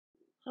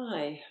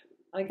Hi,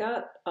 I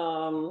got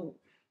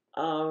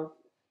uh,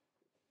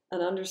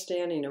 an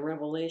understanding, a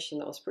revelation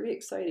that was pretty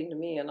exciting to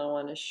me, and I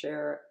want to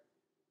share it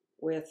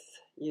with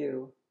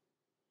you.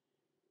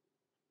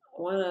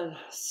 I want to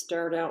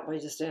start out by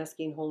just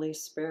asking Holy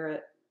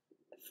Spirit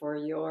for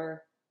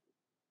your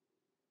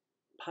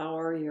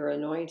power, your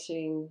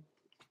anointing,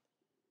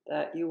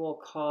 that you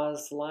will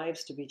cause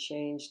lives to be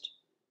changed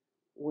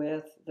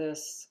with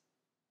this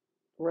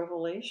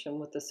revelation,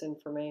 with this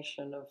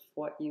information of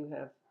what you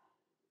have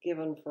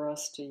given for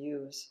us to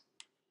use.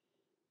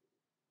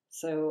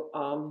 So,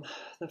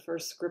 the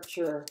first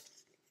scripture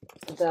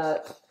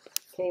that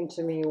came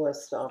to me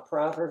was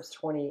Proverbs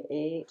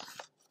 28,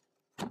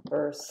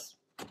 verse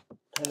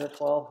 10 or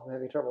 12. I'm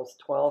having trouble. It's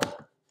 12.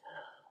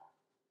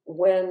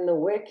 When the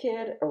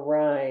wicked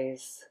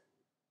arise,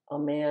 a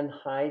man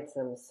hides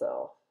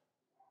himself.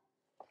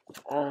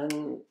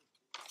 And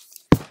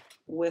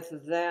with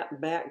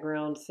that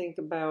background, think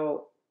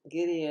about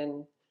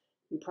Gideon.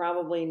 You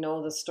probably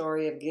know the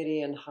story of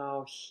Gideon,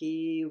 how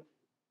he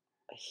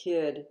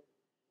hid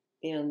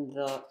in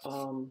the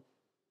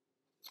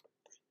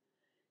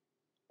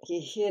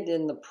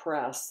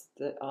press,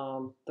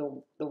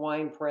 the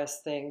wine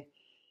press thing,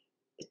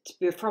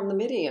 from the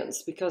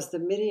Midians, because the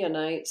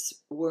Midianites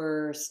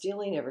were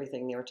stealing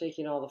everything. They were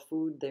taking all the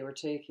food, they were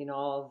taking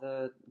all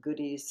the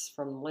goodies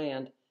from the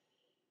land.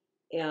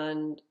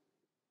 And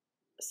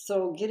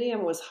so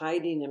Gideon was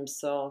hiding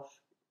himself.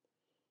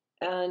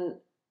 And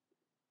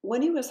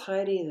when he was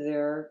hiding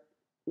there,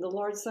 the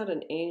Lord sent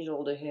an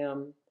angel to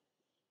him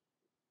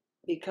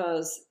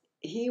because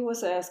he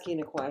was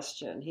asking a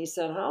question. He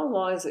said, how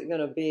long is it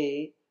going to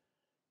be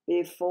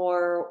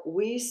before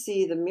we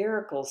see the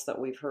miracles that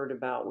we've heard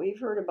about? We've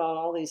heard about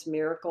all these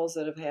miracles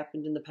that have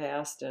happened in the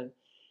past,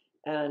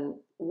 and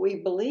we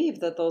believe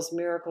that those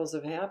miracles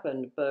have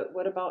happened, but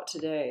what about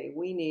today?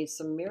 We need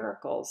some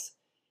miracles.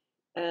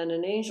 And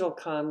an angel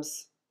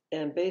comes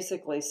and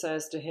basically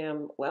says to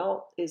him,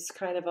 well, it's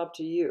kind of up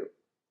to you.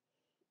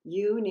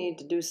 You need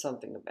to do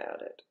something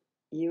about it.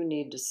 You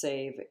need to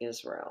save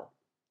Israel.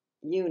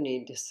 You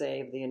need to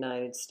save the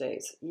United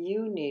States.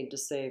 You need to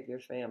save your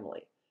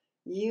family.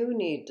 You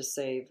need to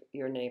save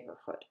your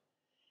neighborhood.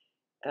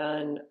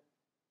 And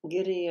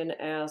Gideon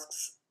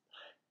asks,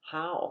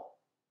 how?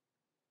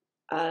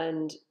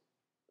 And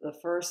the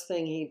first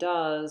thing he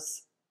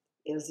does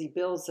is he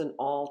builds an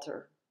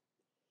altar.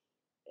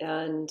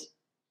 And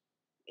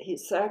he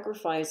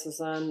sacrifices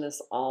on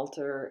this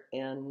altar,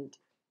 and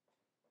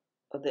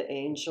the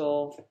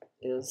angel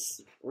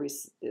is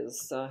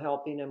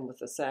helping him with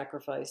the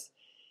sacrifice.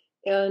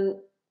 And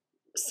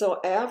so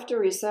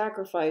after he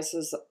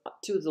sacrifices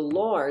to the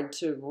Lord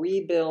to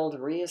rebuild,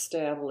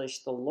 reestablish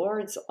the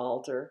Lord's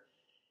altar,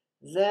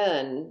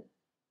 then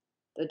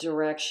the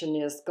direction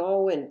is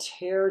go and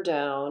tear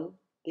down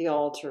the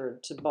altar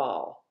to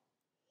Baal.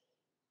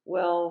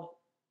 Well,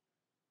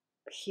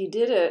 he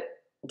did it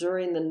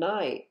during the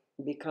night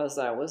because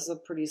that was a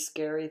pretty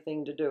scary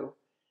thing to do.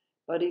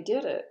 But he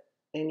did it,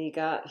 and he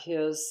got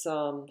his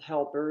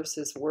helpers,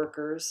 his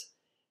workers,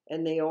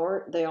 and they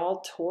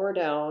all tore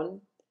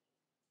down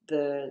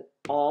the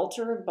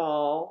altar of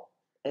Baal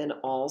and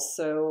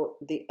also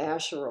the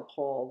Asherah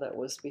pole that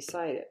was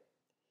beside it.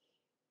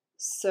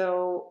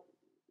 So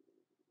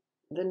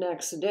the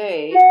next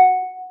day,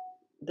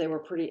 they were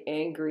pretty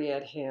angry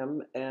at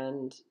him,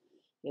 and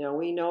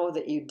we know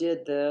that you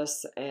did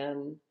this,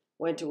 and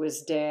went to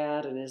his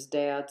dad, and his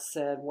dad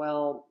said,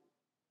 well,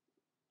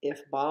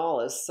 if Baal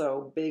is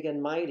so big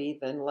and mighty,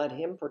 then let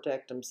him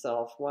protect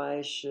himself.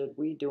 Why should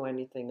we do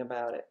anything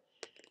about it?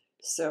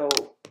 So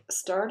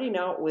starting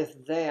out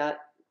with that,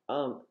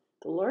 the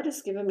Lord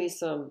has given me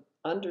some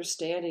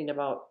understanding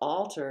about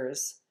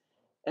altars,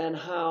 and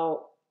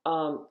how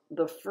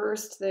the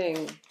first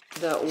thing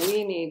that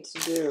we need to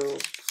do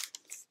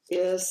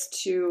is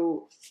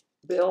to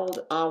build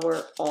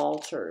our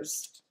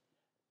altars.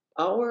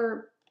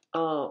 Our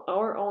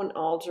own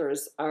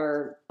altars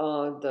are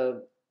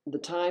the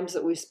times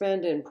that we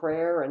spend in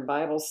prayer and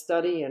Bible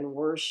study and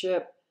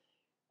worship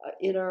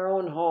in our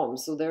own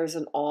homes. So there's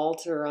an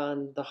altar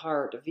on the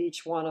heart of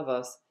each one of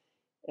us,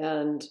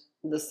 and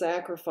the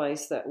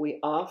sacrifice that we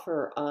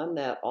offer on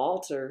that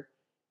altar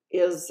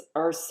is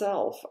our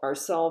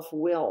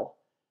self-will,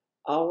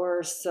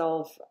 our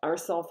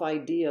self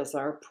ideas,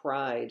 our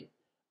pride,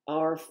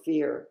 our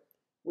fear.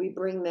 We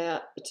bring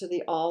that to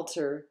the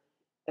altar,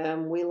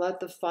 and we let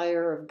the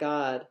fire of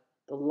God,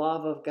 the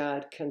love of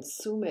God,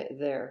 consume it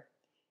there.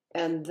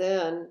 And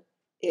then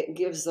it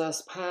gives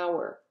us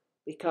power,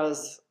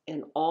 because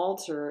an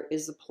altar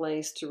is a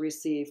place to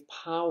receive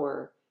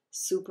power,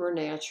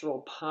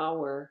 supernatural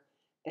power.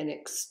 An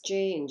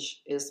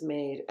exchange is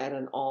made at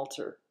an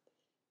altar,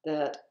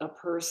 that a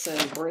person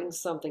brings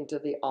something to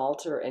the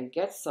altar and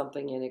gets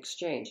something in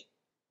exchange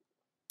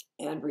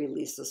and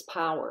releases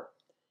power.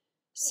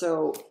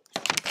 So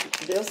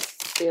this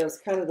is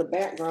kind of the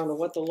background of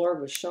what the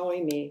Lord was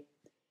showing me,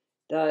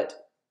 that,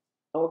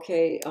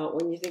 okay,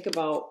 when you think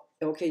about,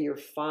 okay, your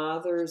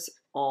father's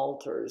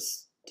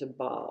altars to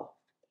Baal,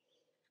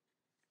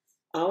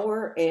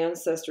 Our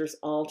ancestors'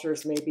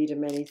 altars may be to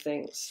many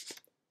things,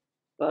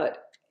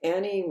 but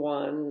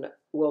anyone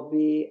will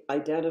be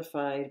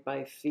identified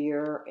by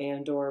fear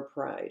and or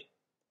pride.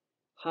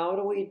 How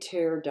do we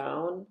tear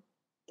down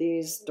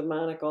these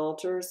demonic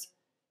altars?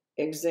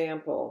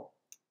 Example,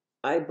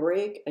 I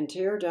break and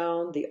tear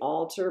down the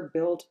altar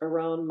built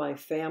around my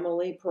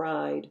family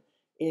pride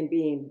in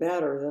being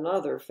better than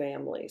other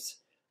families.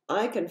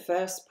 I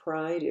confess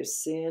pride is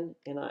sin,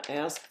 and I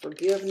ask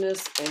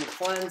forgiveness and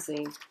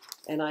cleansing,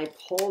 and I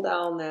pull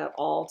down that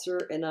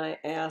altar, and I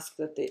ask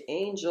that the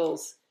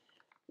angels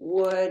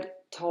would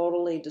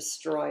totally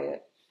destroy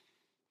it.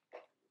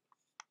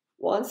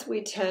 Once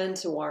we tend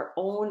to our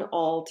own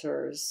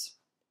altars,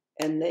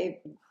 and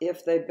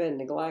if they've been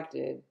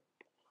neglected,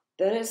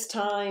 then it's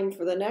time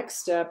for the next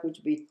step, which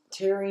would be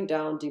tearing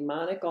down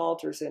demonic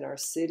altars in our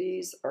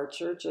cities, our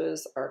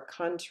churches, our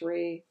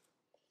country.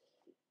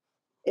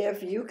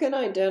 If you can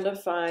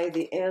identify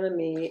the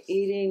enemy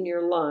eating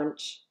your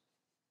lunch,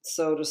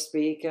 so to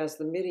speak, as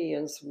the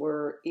Midians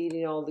were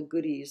eating all the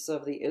goodies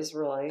of the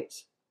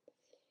Israelites,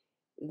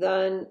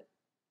 then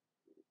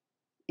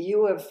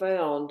you have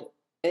found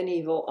an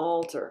evil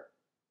altar.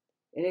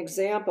 An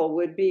example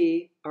would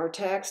be our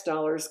tax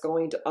dollars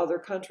going to other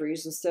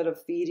countries instead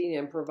of feeding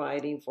and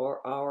providing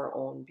for our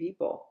own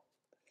people.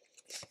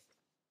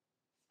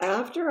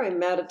 After I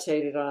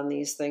meditated on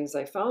these things,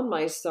 I found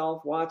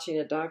myself watching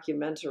a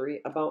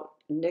documentary about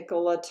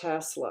Nikola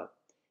Tesla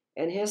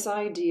and his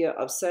idea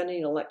of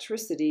sending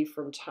electricity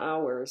from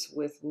towers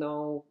with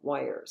no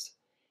wires.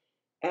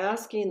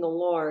 Asking the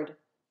Lord,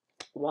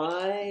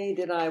 why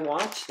did I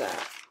watch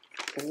that?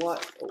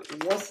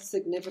 What's the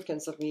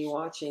significance of me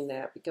watching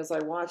that? Because I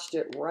watched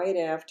it right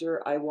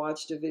after I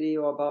watched a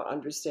video about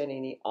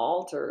understanding the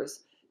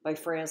altars by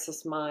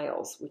Francis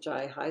Miles, which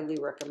I highly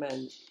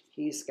recommend.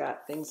 He's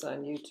got things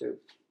on YouTube.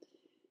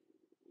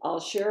 I'll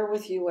share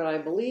with you what I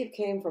believe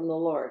came from the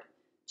Lord.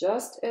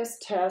 Just as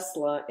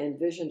Tesla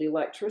envisioned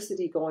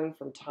electricity going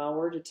from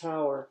tower to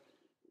tower,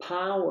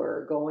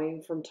 power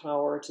going from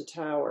tower to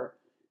tower,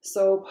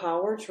 so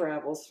power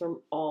travels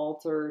from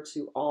altar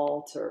to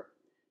altar.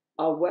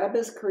 A web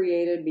is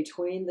created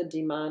between the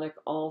demonic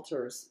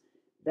altars.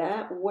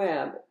 That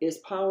web is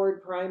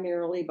powered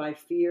primarily by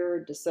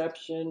fear,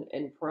 deception,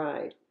 and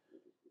pride.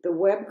 The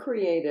web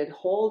created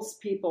holds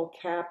people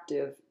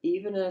captive,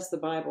 even as the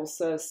Bible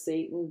says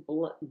Satan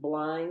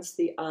blinds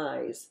the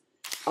eyes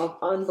of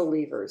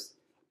unbelievers.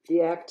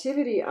 The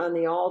activity on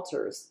the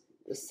altars,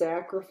 the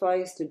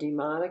sacrifice to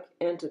demonic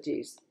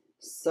entities,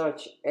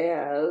 such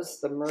as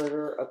the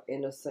murder of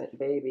innocent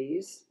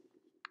babies,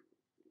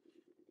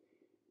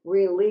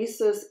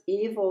 releases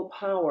evil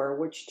power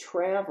which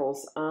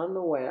travels on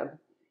the web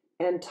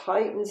and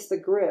tightens the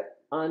grip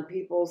on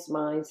people's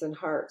minds and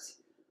hearts.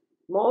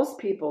 Most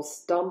people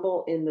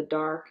stumble in the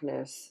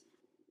darkness,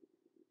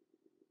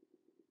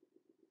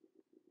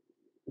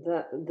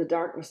 the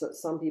darkness that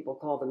some people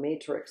call the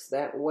matrix,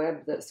 that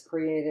web that's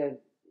created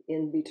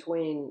in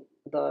between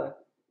the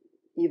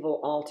evil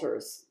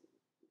altars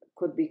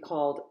could be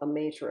called a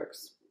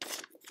matrix.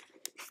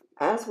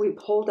 As we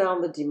pull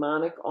down the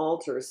demonic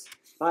altars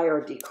by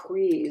our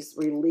decrees,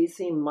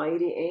 releasing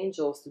mighty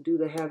angels to do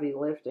the heavy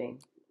lifting,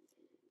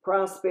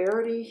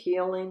 prosperity,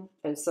 healing,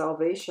 and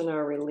salvation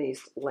are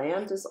released.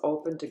 Land is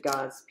open to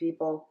God's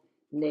people.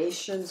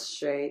 Nations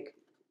shake,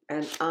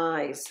 and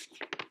eyes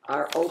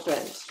are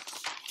opened.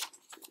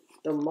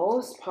 The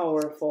most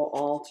powerful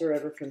altar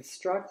ever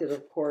constructed,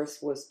 of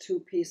course, was 2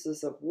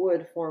 pieces of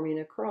wood forming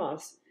a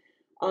cross.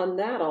 On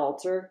that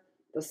altar,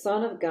 the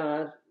Son of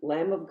God,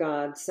 Lamb of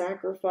God,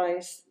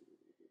 sacrificed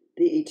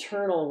the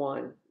Eternal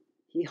One.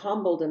 He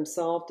humbled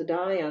himself to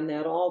die on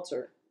that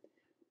altar.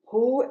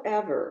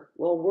 Whoever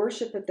will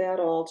worship at that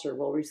altar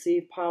will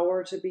receive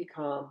power to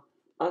become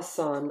a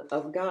son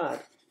of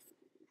God.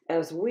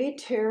 As we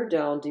tear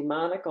down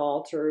demonic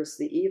altars,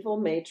 the evil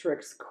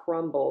matrix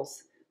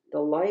crumbles, the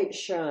light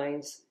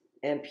shines,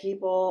 and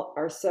people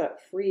are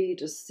set free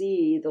to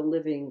see the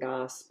living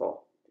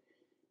gospel.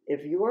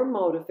 If you are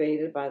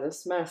motivated by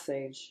this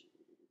message,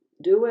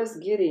 do as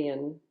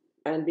Gideon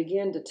and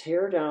begin to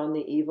tear down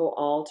the evil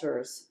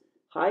altars.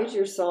 Hide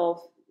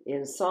yourself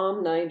in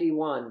Psalm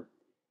 91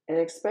 and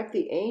expect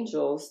the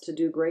angels to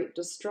do great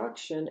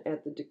destruction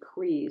at the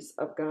decrees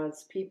of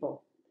God's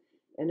people.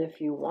 And if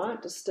you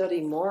want to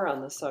study more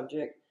on the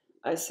subject,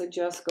 I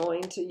suggest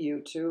going to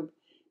YouTube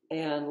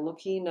and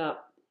looking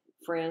up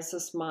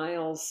Francis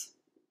Miles'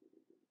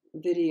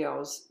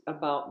 videos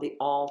about the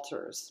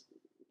altars.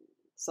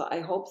 So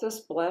I hope this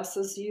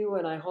blesses you,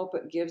 and I hope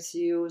it gives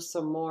you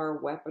some more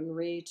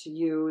weaponry to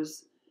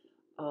use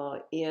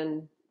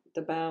in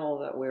the battle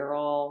that we're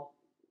all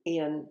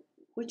in,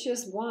 which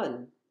is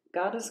one.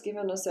 God has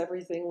given us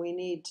everything we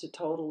need to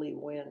totally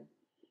win.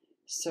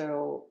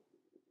 So,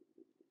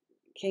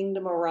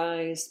 kingdom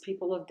arise,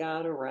 people of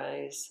God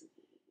arise.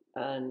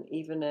 And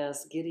even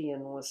as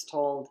Gideon was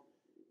told,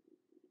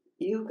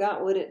 you've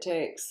got what it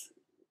takes.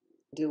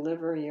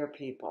 Deliver your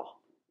people.